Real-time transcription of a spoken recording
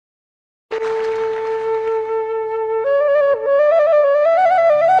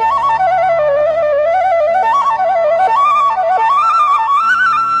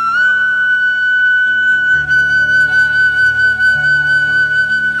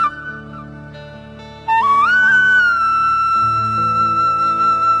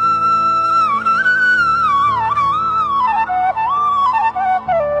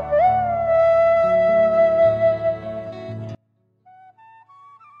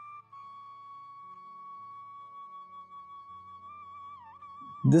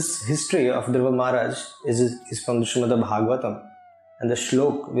This history of Dhruva Maharaj is from the Srimad Bhagavatam, and the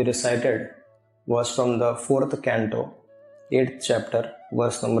shlok we recited was from the 4th canto, 8th chapter,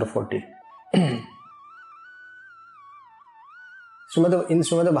 verse number 40. In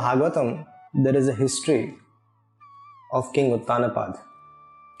Srimad Bhagavatam, there is a history of King Uttanapad.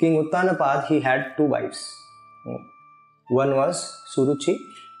 King Uttanapad, he had two wives. One was Suruchi,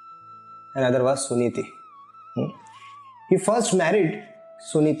 another was Suniti. He first married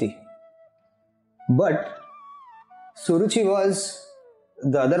Suniti, but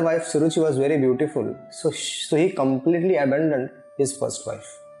the other wife Suruchi was very beautiful, so he completely abandoned his first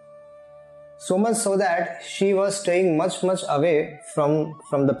wife. So much so that she was staying much away from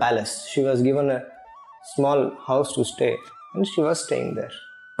the palace. She was given a small house to stay, and she was staying there.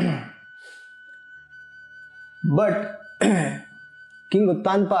 But King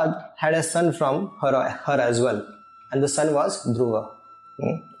Uttanapad had a son from her as well, and the son was Dhruva.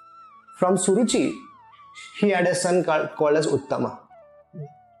 From Suruchi, he had a son called as Uttama.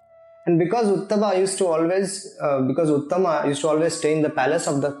 And because Uttama used to always stay in the palace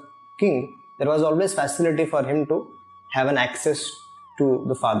of the king, there was always facility for him to have an access to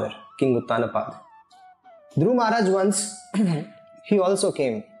the father, King Uttanapad. Dhruva Maharaj once, he also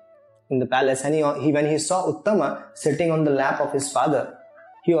came in the palace, and when he saw Uttama sitting on the lap of his father,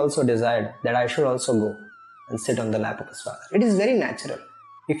 he also desired that I should also go and sit on the lap of his father. It is very natural.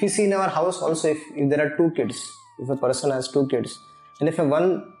 If you see in our house also, if there are two kids, if a person has two kids, and if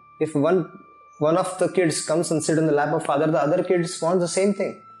one of the kids comes and sit on the lap of father, the other kids want the same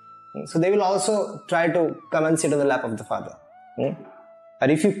thing. So they will also try to come and sit on the lap of the father. Or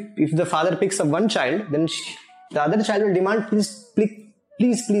if the father picks up one child, then the other child will demand, please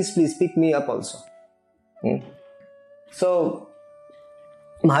pick me up also. So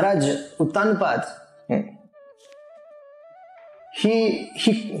Maharaj Uttanapad, he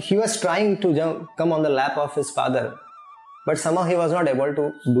was trying to come on the lap of his father, but somehow he was not able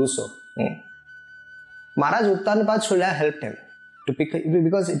to do so. Maharaj Uttanapad should have helped him to pick,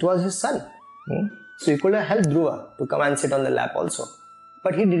 because it was his son. So he could have helped Dhruva to come and sit on the lap also.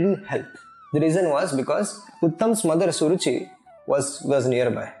 But he didn't help. The reason was because Uttam's mother Suruchi was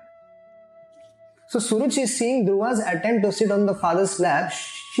nearby. So Suruchi, seeing Dhruva's attempt to sit on the father's lap,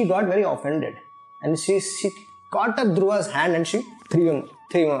 she got very offended. And she caught up Dhruva's hand and she threw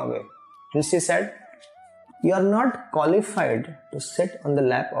him away. And she said, "You are not qualified to sit on the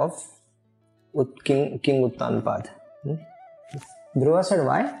lap of King Uttanapad." Dhruva said,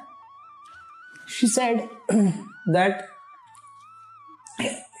 "Why?" She said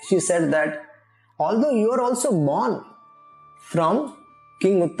that although you are also born from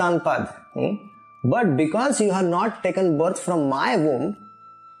King Uttanapad, but because you have not taken birth from my womb,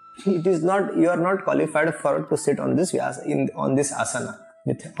 you are not qualified to sit on this asana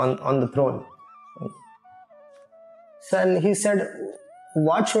on the throne. So he said,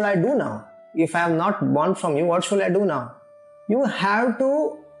 "What should I do now? If I am not born from you, what should I do now? You have to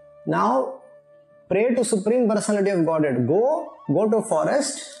now pray to Supreme Personality of Godhead. Go to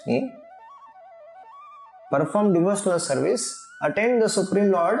forest, perform devotional service, attain the Supreme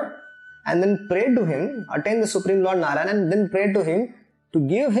Lord, and then pray to him, attain the Supreme Lord Narayan, and then pray to him to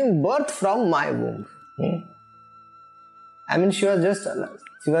give him birth from my womb." I mean, she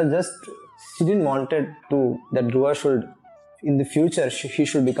didn't want that Dhruva should, in the future, he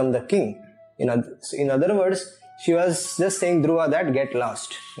should become the king. In other words, she was just saying Dhruva that get lost.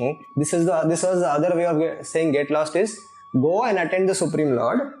 This was the other way of saying get lost is go and attend the Supreme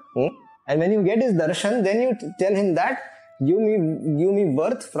Lord, and when you get his darshan, then you tell him that give me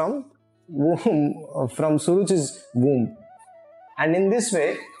birth from Suruchi's womb. And in this way,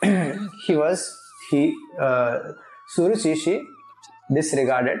 Suruchi, she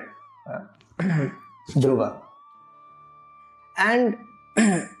disregarded Dhruva. And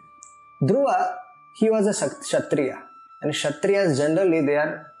Dhruva, he was a Kshatriya. And Kshatriyas generally, they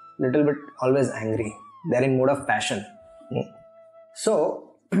are little bit always angry. They are in mood of passion. So,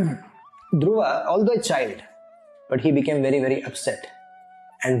 Dhruva, although a child, but he became very, very upset.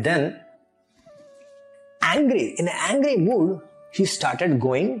 And then, in an angry mood, he started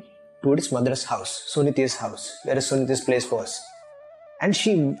going to its mother's house, Suniti's house, where Suniti's place was. And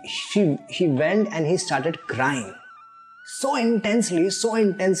he went and he started crying so intensely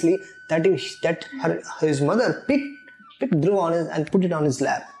that his mother picked Dhruva and put it on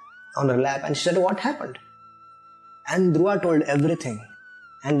her lap, and she said, "What happened?" And Dhruva told everything.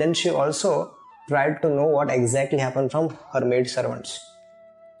 And then she also tried to know what exactly happened from her maid servants.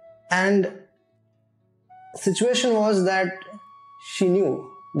 And situation was that she knew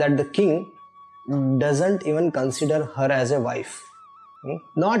that the king doesn't even consider her as a wife.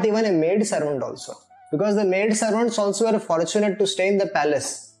 Not even a maid servant also. Because the maid servants also were fortunate to stay in the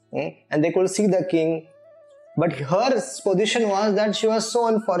palace. And they could see the king. But her position was that she was so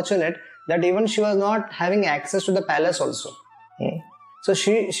unfortunate that even she was not having access to the palace also. So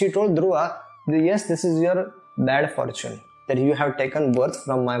she told Dhruva, yes, this is your bad fortune, that you have taken birth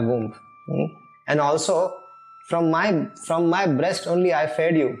from my womb. And also from my breast only I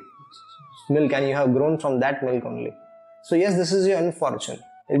fed you milk, and you have grown from that milk only. So yes, this is your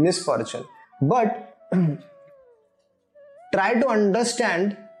misfortune. But try to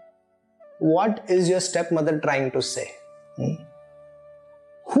understand what is your stepmother trying to say.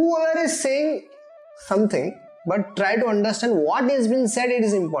 Whoever is saying something, but try to understand what is being said, it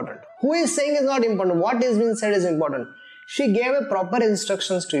is important. Who is saying is not important. What is being said is important. She gave a proper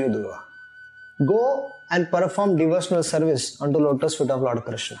instructions to you, Dhruva. Go and perform devotional service unto lotus feet of Lord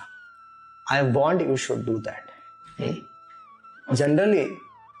Krishna. I want you should do that. Generally,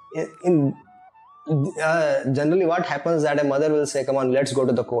 generally what happens that a mother will say, come on, let's go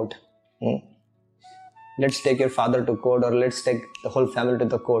to the court. Let's take your father to court, or let's take the whole family to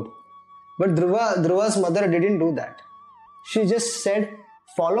the court. But Dhruva's mother didn't do that. She just said,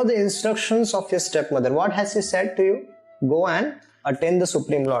 follow the instructions of your stepmother. What has she said to you? Go and attend the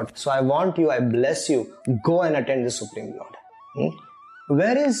Supreme Lord. So I want you, I bless you, go and attend the Supreme Lord.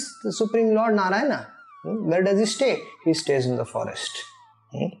 Where is the Supreme Lord Narayana? Where does he stay? He stays in the forest.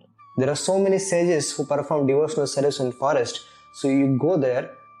 There are so many sages who perform devotional service in forest. So you go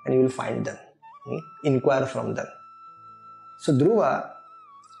there and you will find them. Inquire from them. So Dhruva,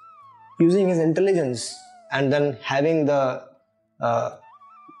 using his intelligence and then having the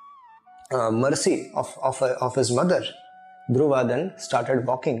mercy of his mother, Dhruva then started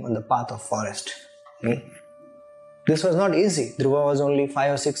walking on the path of forest. This was not easy. Dhruva was only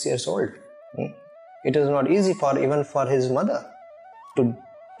 5 or 6 years old. It was not easy even for his mother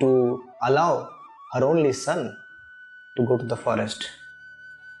to allow her only son to go to the forest.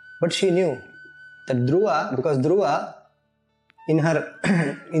 But she knew that Dhruva, because Dhruva in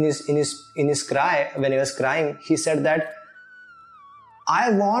his cry, when he was crying, he said that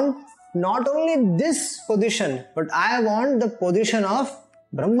I want not only this position, but I want the position of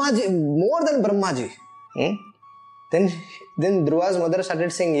Brahmaji, more than Brahmaji. Then Dhruva's mother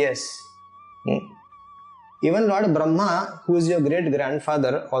started saying yes. Even Lord Brahma, who is your great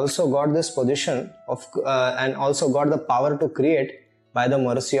grandfather, also got this position of and also got the power to create by the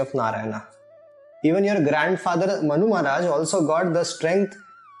mercy of Narayana. Even your grandfather Manu Maharaj also got the strength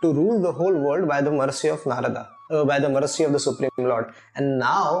to rule the whole world by the mercy of Narada, by the mercy of the Supreme Lord. And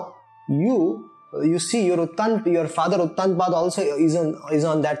now you see your father Uttanpad also is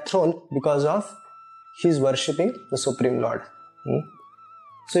on that throne because of his worshipping the Supreme Lord.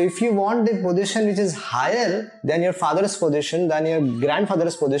 So if you want the position which is higher than your father's position, than your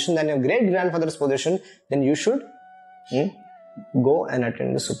grandfather's position, than your great grandfather's position, then you should go and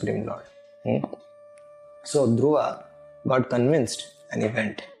attend the Supreme Lord. So Dhruva got convinced and he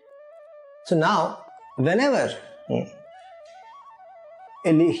went. So now, whenever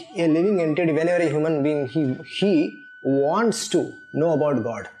a living entity, whenever a human being, he wants to know about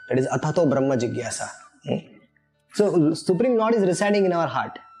God, that is Athato Brahma Jigyasa. So Supreme Lord is residing in our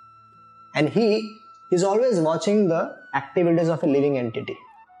heart, and He is always watching the activities of a living entity.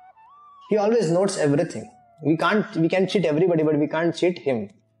 He always notes everything. We can cheat everybody, but we can't cheat Him.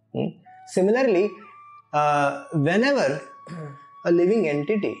 Similarly, whenever a living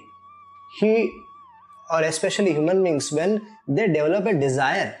entity, or especially human beings, when they develop a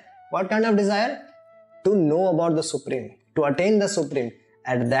desire, what kind of desire? To know about the Supreme, to attain the Supreme.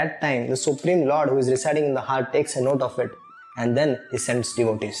 At that time, the Supreme Lord who is residing in the heart takes a note of it, and then He sends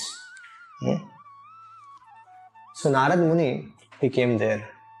devotees. So Narad Muni, he came there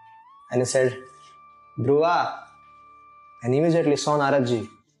and he said, Dhruva, and immediately saw Naradji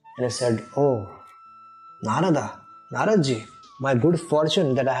and he said, oh, Naradji, my good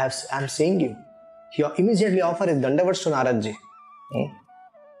fortune that I am seeing you. He immediately offered his dandavats to Naradji.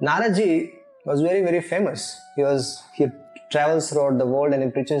 Naradji was very, very famous. He travels throughout the world and he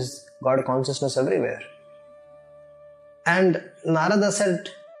preaches God consciousness everywhere. And Narada said,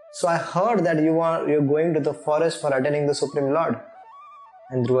 So I heard that you're going to the forest for attaining the Supreme Lord.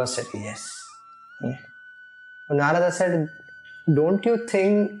 And Dhruva said, yes. Narada said, don't you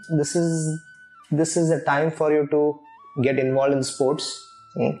think this is a time for you to get involved in sports?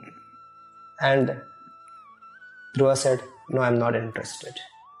 And Dhruva said, no, I'm not interested.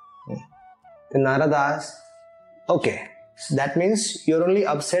 Then Narada asked, okay, so that means you're only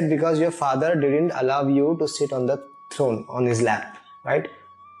upset because your father didn't allow you to sit on the throne, on his lap, right?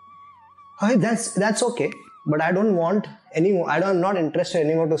 Okay, that's okay, but I don't want anymore. I'm not interested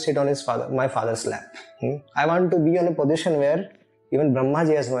anymore to sit on my father's lap. I want to be in a position where even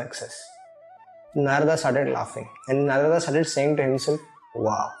Brahmaji has no access. Narada started laughing, and Narada started saying to himself,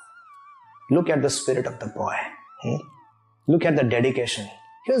 wow, look at the spirit of the boy. Look at the dedication.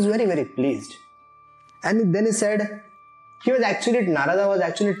 He was very, very pleased. And then he said, Narada was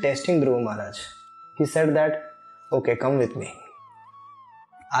actually testing Dhruva Maharaj. He said that, okay, come with me.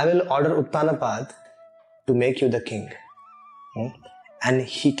 I will order Uttanapad to make you the king. And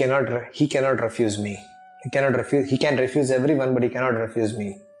he cannot refuse me. He can refuse everyone, but he cannot refuse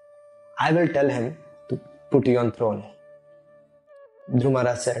me. I will tell him to put you on throne. Dhruva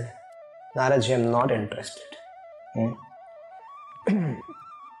Maharaj said, Naraji, I am not interested.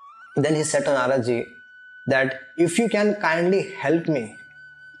 Then he said to Naraji that if you can kindly help me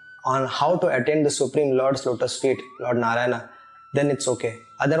on how to attain the Supreme Lord's lotus feet, Lord Narayana, then it's okay.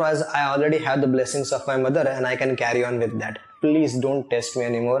 Otherwise, I already have the blessings of my mother and I can carry on with that. Please don't test me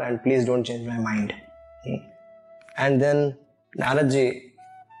anymore and please don't change my mind. And then Naraji,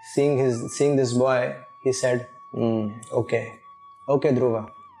 seeing this boy, he said, okay, Dhruva,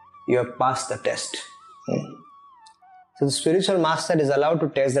 you have passed the test. So the spiritual master is allowed to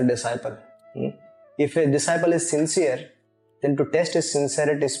test the disciple. If a disciple is sincere, then to test his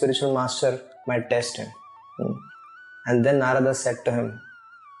sincerity, spiritual master might test him. And then Narada said to him,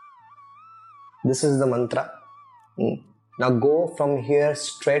 this is the mantra. Now go from here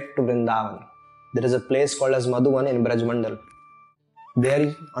straight to Vrindavan. There is a place called as Madhuvan in Brajmandal.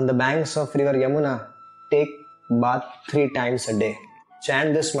 There on the banks of river Yamuna, take bath 3 times a day.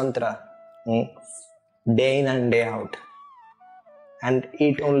 Chant this mantra day in and day out. And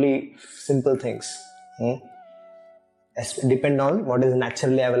eat only simple things. Depend on what is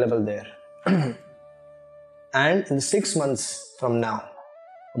naturally available there. And in 6 months from now,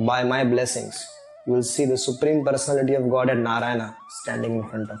 by my blessings, you will see the Supreme Personality of God and Narayana standing in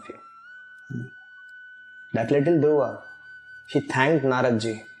front of you. That little Dhruva, he thanked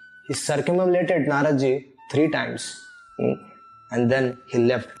Naradji. He circumambulated Naradji 3 times. And then he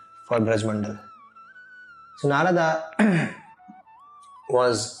left for Brajmandal. So Narada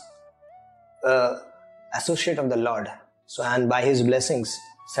was associate of the Lord. So, and by his blessings,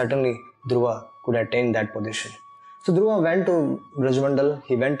 certainly Dhruva could attain that position. So Dhruva went to Brajmandal,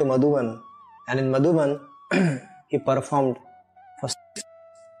 he went to Madhuvan, and in Madhuvan, he performed for 6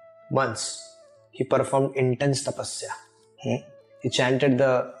 months. He performed intense tapasya. He chanted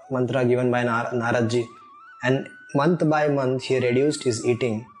the mantra given by Naradji, and month by month he reduced his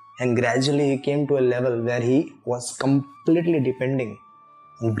eating, and gradually he came to a level where he was completely depending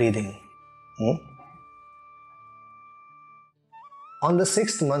on breathing. On the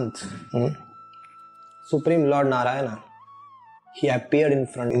 6th month, Supreme Lord Narayana, he appeared in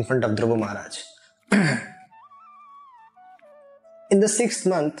front of Dhruva Maharaj. In the 6th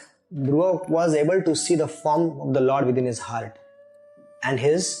month, Dhruva was able to see the form of the Lord within his heart, and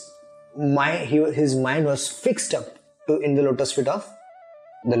his mind was fixed up in the lotus feet of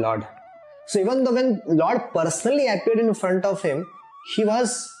the Lord. So even though when Lord personally appeared in front of him, he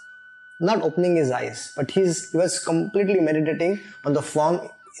was not opening his eyes, but he was completely meditating on the form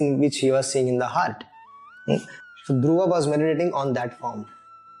in which he was seeing in the heart. So Dhruva was meditating on that form.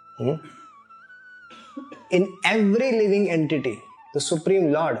 In every living entity, the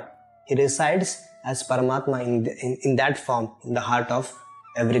Supreme Lord, he resides as Paramatma in that form, in the heart of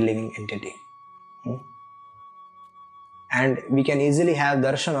every living entity. And we can easily have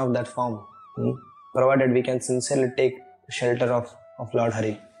darshan of that form, provided we can sincerely take shelter of Lord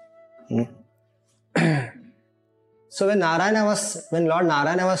Hari. So when Lord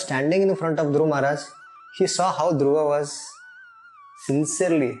Narayana was standing in front of Dhruva Maharaj, he saw how Dhruva was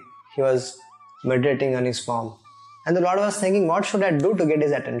sincerely, he was meditating on his form. And the Lord was thinking, what should I do to get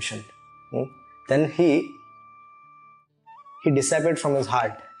his attention? Then he disappeared from his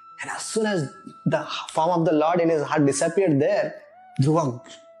heart. And as soon as the form of the Lord in his heart disappeared there, Dhruva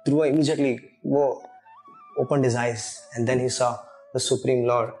immediately opened his eyes, and then he saw the Supreme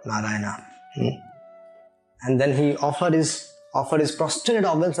Lord Narayana. And then he offered his prostrated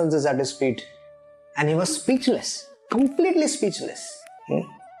obeisances at his feet, and he was speechless, completely speechless.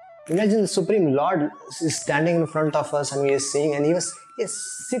 Imagine Supreme Lord is standing in front of us and he is seeing, and he was a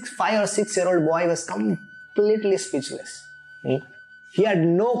 5 or 6 year old boy was completely speechless. He had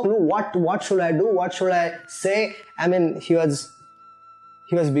no clue what should I do, what should I say. I mean, he was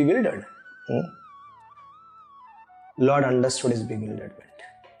bewildered. Lord understood his bewilderment.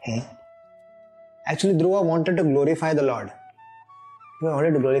 Actually, Dhruva wanted to glorify the Lord. He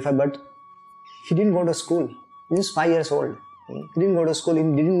wanted to glorify, but he didn't go to school. He was 5 years old. He didn't go to school. He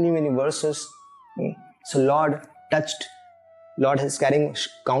didn't know any verses. So Lord is carrying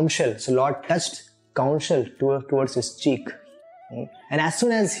conch shell. So Lord touched conch shell towards his cheek. And as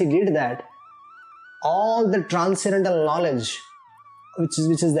soon as he did that, all the transcendental knowledge, which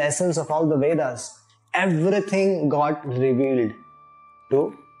is the essence of all the Vedas, everything got revealed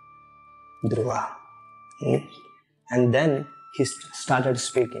to Dhruva. And then he started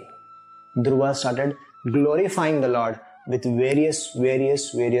speaking. Dhruva started glorifying the Lord with various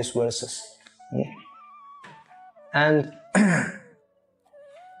verses. And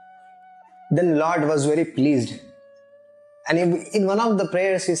then Lord was very pleased. And in one of the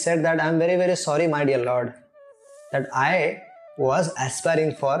prayers he said that, I am very, very sorry, my dear Lord, that I was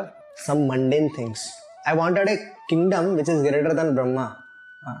aspiring for some mundane things. I wanted a kingdom which is greater than Brahma.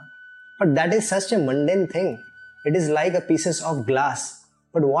 But that is such a mundane thing. It is like a pieces of glass.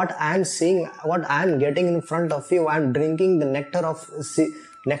 But what I am seeing, what I am getting in front of you, I am drinking the nectar of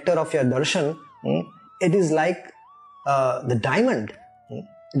your darshan. It is like the diamond.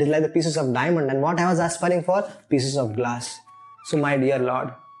 It is like the pieces of diamond. And what I was aspiring for? Pieces of glass. So my dear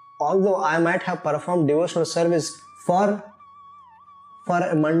Lord, although I might have performed devotional service for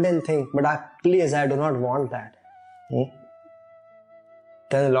a mundane thing, but please, I do not want that.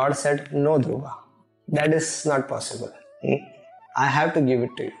 Then the Lord said, no, Dhruva, that is not possible. I have to give it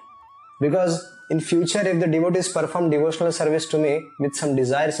to you. Because in future, if the devotees perform devotional service to me with some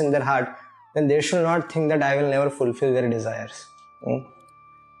desires in their heart, then they should not think that I will never fulfill their desires.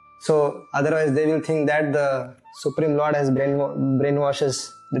 So otherwise they will think that the Supreme Lord has brainwashes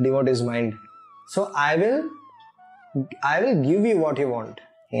the devotee's mind. So I will give you what you want.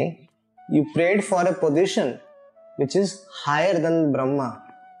 You prayed for a position which is higher than Brahma.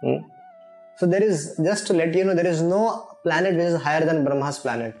 So there is, just to let you know, there is no planet which is higher than Brahma's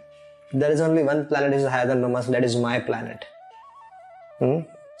planet. There is only one planet which is higher than Brahma's, that is my planet.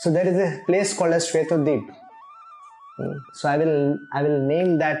 So there is a place called as Shvetadvip. So I will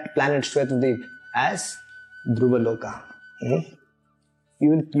name that planet Shvetadvip as Dhruvaloka.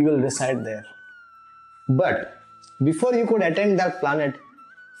 You will reside there. But before you could attend that planet,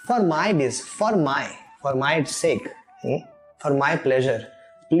 for my sake, for my pleasure,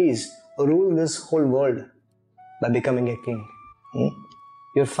 please rule this whole world by becoming a king.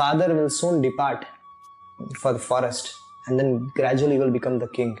 Your father will soon depart for the forest, and then gradually you will become the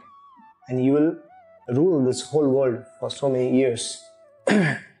king, and you will rule this whole world for so many years.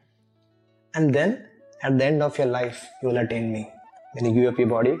 And then at the end of your life you will attain me. When you give up your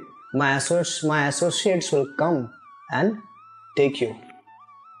body, my associates will come and take you.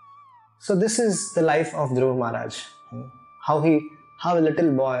 So this is the life of Dhruva Maharaj. How a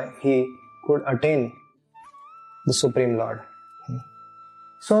little boy he could attain the Supreme Lord.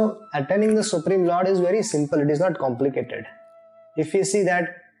 So attaining the Supreme Lord is very simple. It is not complicated. If you see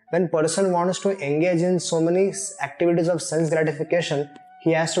that when person wants to engage in so many activities of sense gratification,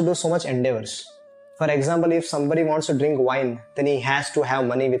 he has to do so much endeavors. For example, if somebody wants to drink wine, then he has to have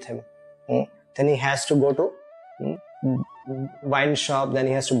money with him. Then he has to go to wine shop, then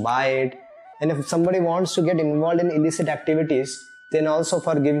he has to buy it. And if somebody wants to get involved in illicit activities, then also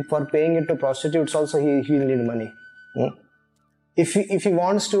for paying it to prostitutes also he will need money. If he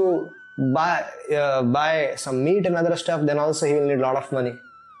wants to buy some meat and other stuff, then also he will need a lot of money.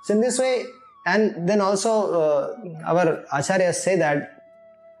 So in this way, and then also our acharyas say that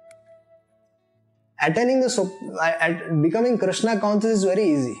becoming Krishna conscious is very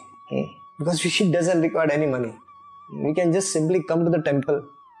easy, because she doesn't require any money. We can just simply come to the temple,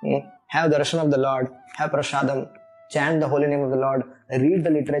 have darshan of the Lord, have prasadam, chant the holy name of the Lord, read the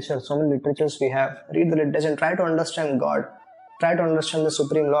literature, so many literatures we have, read the literature and try to understand God, try to understand the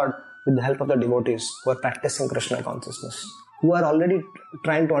Supreme Lord with the help of the devotees who are practicing Krishna consciousness, who are already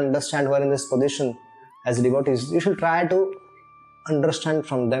trying to understand, who are in this position as devotees. You should try to understand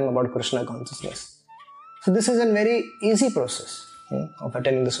from them about Krishna consciousness. So this is a very easy process of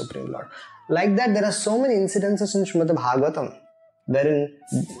attaining the Supreme Lord. Like that, there are so many incidences in Srimad Bhagavatam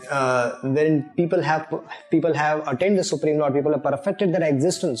wherein people have attained the Supreme Lord, people have perfected their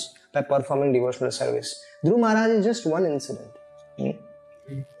existence by performing devotional service. Dhruva Maharaj is just one incident.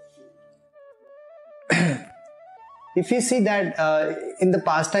 if you see that in the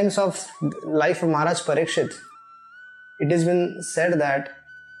pastimes of life of Maharaj Parikshit, it has been said that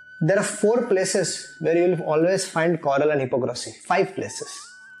there are 4 places where you will always find quarrel and hypocrisy. 5 places.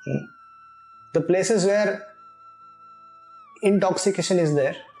 The places where intoxication is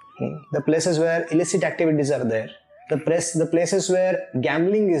there, the places where illicit activities are there, the places where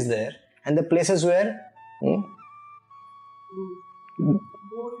gambling is there, and the places where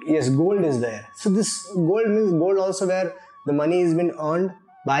yes, gold is there. So this gold means gold also where the money has been earned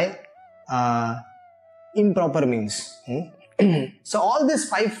by improper means. So all these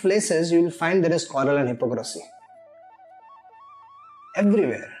 5 places you will find there is quarrel and hypocrisy.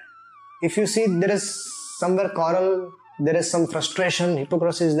 Everywhere. If you see there is somewhere quarrel, there is some frustration,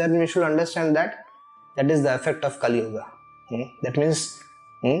 hypocrisy is there, then we should understand that is the effect of Kali Yuga. That means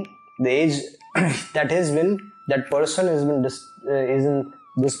the age that has been, that person has been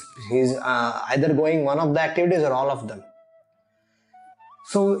he's either going one of the activities or all of them.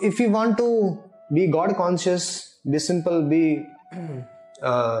 So if you want to be God conscious, be simple, be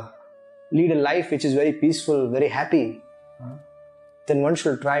lead a life which is very peaceful, very happy, then one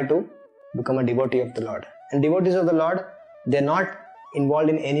should try to become a devotee of the Lord. And devotees of the Lord, they're not involved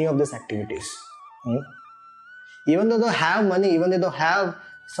in any of these activities. Even though they have money, even though they have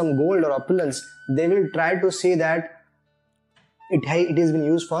some gold or opulence, they will try to see that it has been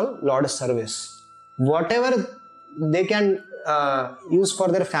used for Lord's service. Whatever they can use for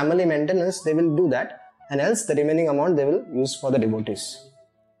their family maintenance, they will do that, and else the remaining amount they will use for the devotees.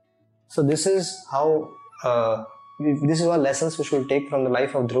 So this is how this is what lessons we should take from the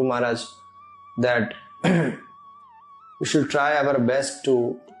life of Dhruv Maharaj, that we should try our best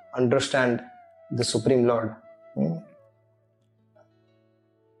to understand the Supreme Lord.